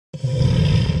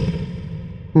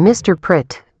Mr.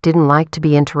 Pritt didn't like to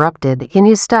be interrupted in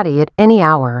his study at any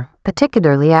hour,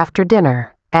 particularly after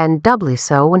dinner, and doubly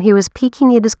so when he was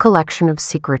peeking at his collection of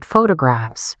secret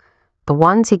photographs, the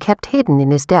ones he kept hidden in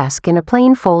his desk in a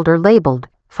plain folder labeled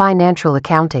Financial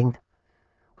Accounting.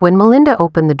 When Melinda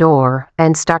opened the door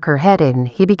and stuck her head in,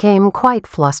 he became quite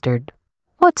flustered.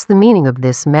 "What's the meaning of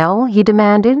this, Mel?" he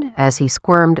demanded, as he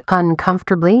squirmed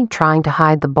uncomfortably, trying to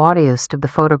hide the bawdiest of the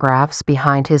photographs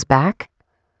behind his back.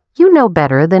 "You know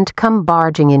better than to come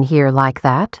barging in here like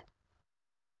that."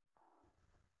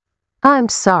 "I'm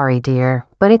sorry, dear,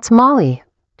 but it's Molly.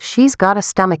 She's got a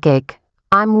stomachache.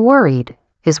 I'm worried,"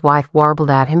 his wife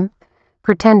warbled at him,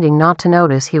 pretending not to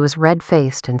notice he was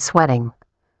red-faced and sweating.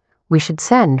 "We should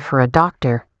send for a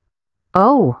doctor."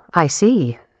 "Oh, I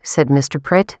see," said Mr.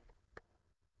 Pritt.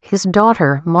 His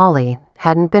daughter, Molly,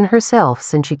 hadn't been herself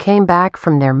since she came back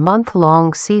from their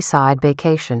month-long seaside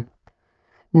vacation.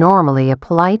 Normally a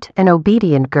polite and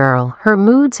obedient girl, her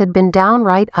moods had been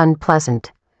downright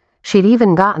unpleasant. She'd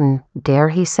even gotten, dare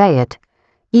he say it,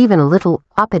 even a little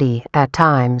uppity at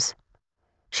times.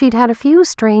 She'd had a few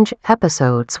strange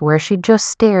episodes where she'd just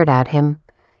stared at him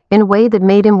in a way that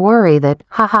made him worry that,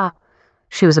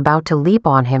 she was about to leap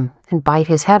on him and bite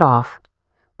his head off.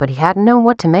 But he hadn't known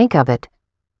what to make of it.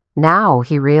 Now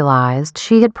he realized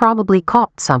she had probably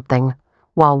caught something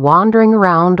while wandering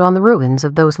around on the ruins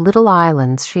of those little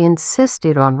islands she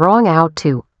insisted on rowing out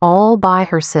to all by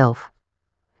herself.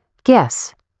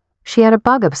 Yes, she had a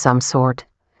bug of some sort.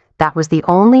 That was the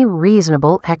only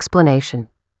reasonable explanation.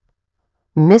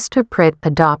 Mr. Pritt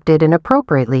adopted an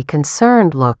appropriately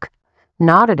concerned look,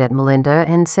 nodded at Melinda,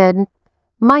 and said,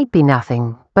 "Might be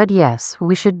nothing, but yes,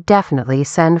 we should definitely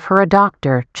send for a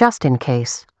doctor just in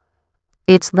case.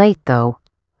 It's late, though.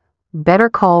 Better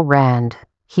call Rand.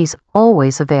 He's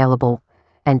always available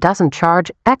and doesn't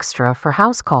charge extra for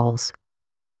house calls."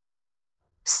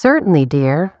 "Certainly,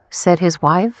 dear," said his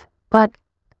wife, "but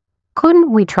couldn't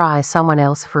we try someone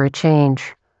else for a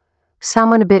change?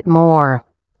 Someone a bit more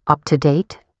up to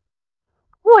date?"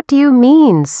 "What do you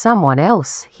mean, someone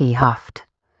else?" he huffed.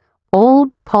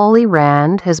 "Old Paulie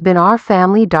Rand has been our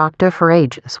family doctor for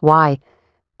ages. Why,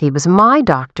 he was my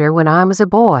doctor when I was a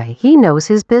boy. He knows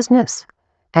his business,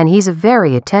 and he's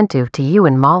very attentive to you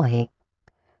and Molly.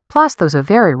 Plus, those are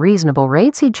very reasonable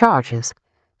rates he charges.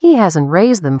 He hasn't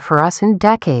raised them for us in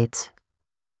decades."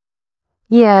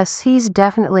 "Yes, he's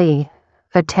definitely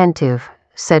attentive,"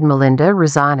 said Melinda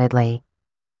resignedly.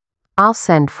 "I'll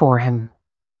send for him."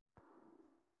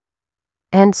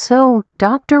 And so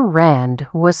Dr. Rand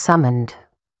was summoned.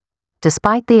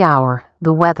 Despite the hour,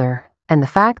 the weather, and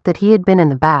the fact that he had been in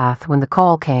the bath when the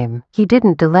call came, he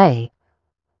didn't delay.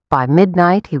 By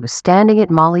midnight, he was standing at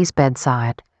Molly's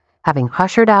bedside, having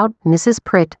ushered out Mrs.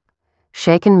 Pritt,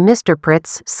 shaken Mr.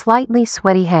 Pritt's slightly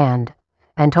sweaty hand,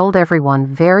 and told everyone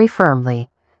very firmly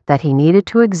that he needed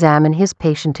to examine his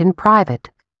patient in private.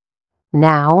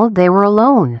 Now they were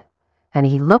alone, and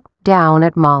he looked down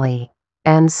at Molly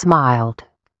and smiled.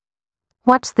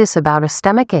 "What's this about a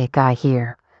stomachache I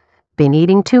hear? Been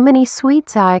eating too many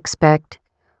sweets, I expect.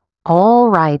 All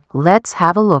right, let's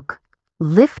have a look.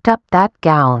 Lift up that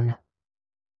gown."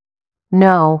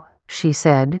 "No," she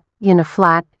said, in a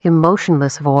flat,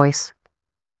 emotionless voice.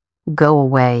 "Go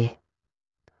away."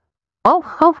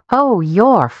 Oh,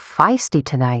 you're feisty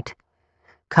tonight.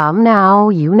 Come now,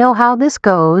 you know how this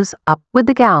goes. Up with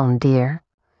the gown, dear.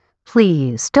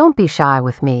 Please, don't be shy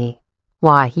with me.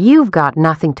 Why, you've got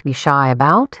nothing to be shy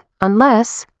about,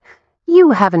 unless you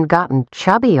haven't gotten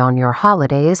chubby on your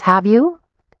holidays, have you?"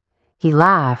 He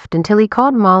laughed until he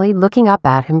caught Molly looking up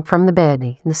at him from the bed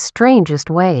in the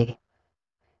strangest way.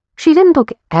 She didn't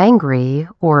look angry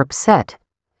or upset,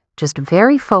 just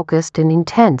very focused and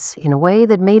intense in a way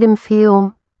that made him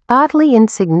feel oddly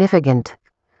insignificant,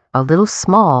 a little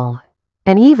small,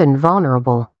 and even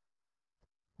vulnerable.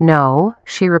 "No,"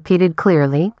 she repeated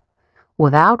clearly,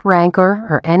 without rancor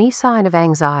or any sign of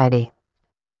anxiety.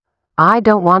 "I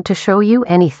don't want to show you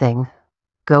anything.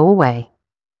 Go away."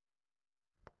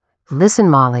 "Listen,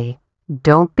 Molly,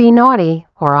 don't be naughty,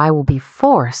 or I will be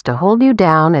forced to hold you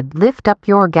down and lift up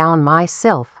your gown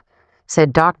myself,"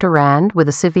 said Dr. Rand with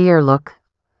a severe look.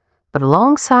 But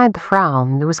alongside the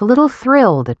frown there was a little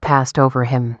thrill that passed over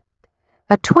him,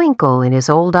 a twinkle in his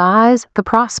old eyes at the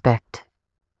prospect.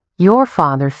 "Your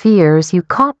father fears you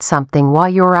caught something while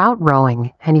you were out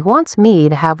rowing, and he wants me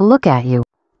to have a look at you.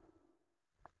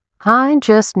 I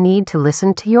just need to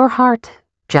listen to your heart,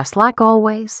 just like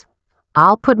always.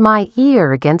 I'll put my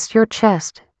ear against your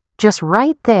chest, just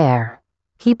right there."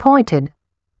 He pointed,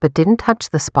 but didn't touch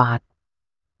the spot.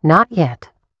 "Not yet."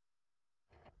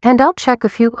 And I'll check a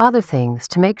few other things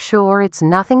to make sure it's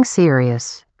nothing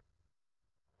serious."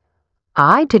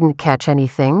 "I didn't catch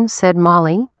anything," said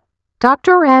Molly.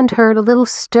 Dr. Rand heard a little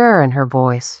stir in her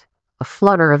voice, a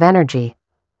flutter of energy.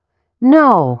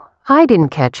 "No, I didn't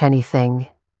catch anything.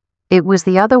 It was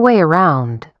the other way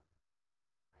around."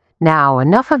 "Now,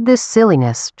 enough of this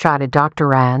silliness," chided Dr.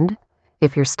 Rand.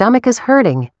 "If your stomach is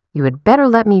hurting, you had better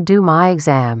let me do my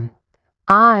exam.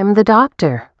 I'm the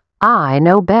doctor. I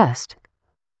know best."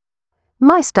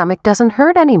 "My stomach doesn't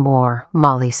hurt anymore,"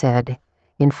 Molly said.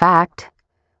 "In fact,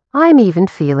 I'm even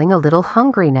feeling a little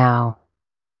hungry now."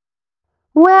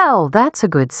 "Well, that's a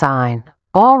good sign.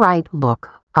 All right, look,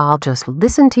 I'll just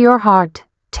listen to your heart,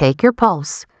 take your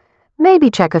pulse,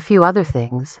 maybe check a few other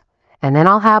things, and then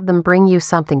I'll have them bring you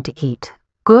something to eat.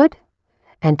 Good?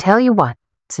 And tell you what,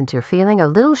 since you're feeling a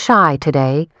little shy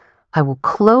today, I will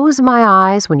close my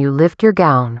eyes when you lift your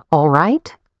gown, all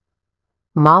right?"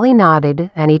 Molly nodded,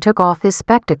 and he took off his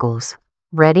spectacles.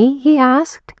 "Ready?" he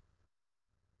asked.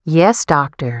 "Yes,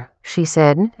 doctor," she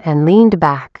said, and leaned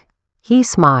back. He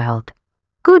smiled.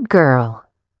 "Good girl."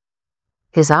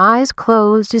 His eyes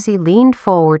closed as he leaned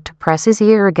forward to press his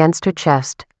ear against her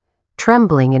chest,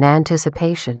 trembling in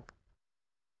anticipation.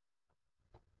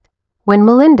 When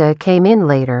Melinda came in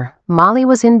later, Molly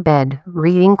was in bed,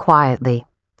 reading quietly.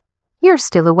 "You're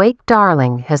still awake,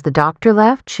 darling. Has the doctor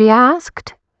left?" she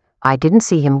asked. "I didn't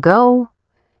see him go.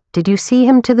 Did you see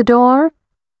him to the door?"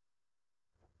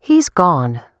 "He's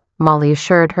gone," Molly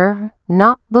assured her,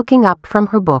 not looking up from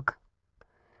her book.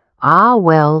 "Ah,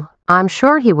 well, I'm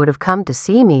sure he would have come to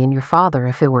see me and your father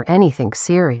if it were anything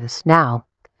serious. Now,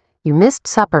 you missed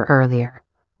supper earlier.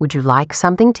 Would you like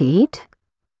something to eat?"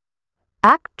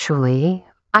 "Actually,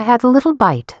 I had a little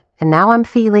bite, and now I'm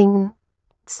feeling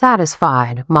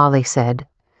satisfied," Molly said,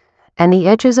 and the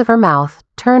edges of her mouth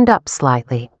turned up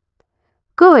slightly.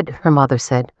 "Good," her mother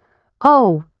said.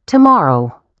 "Oh,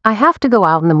 tomorrow. I have to go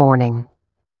out in the morning.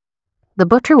 The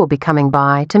butcher will be coming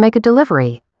by to make a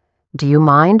delivery. Do you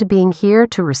mind being here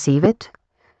to receive it?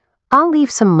 I'll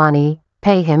leave some money,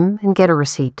 pay him, and get a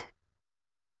receipt.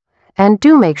 And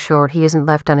do make sure he isn't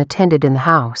left unattended in the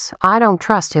house. I don't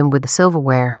trust him with the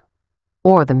silverware.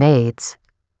 Or the maids."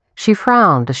 She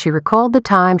frowned as she recalled the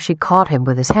time she caught him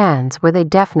with his hands where they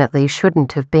definitely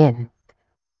shouldn't have been.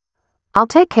 "I'll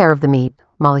take care of the meat,"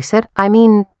 Molly said. "I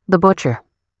mean, the butcher."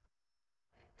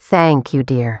 "Thank you,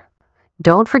 dear.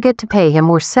 Don't forget to pay him.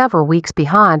 We're several weeks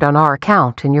behind on our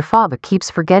account, and your father keeps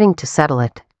forgetting to settle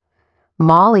it."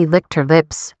 Molly licked her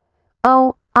lips.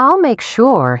 "Oh, I'll make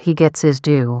sure he gets his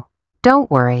due.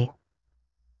 Don't worry."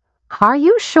 "Are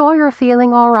you sure you're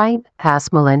feeling all right?"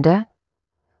 asked Melinda.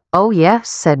 "Oh, yes,"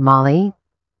 said Molly.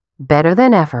 "Better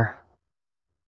than ever."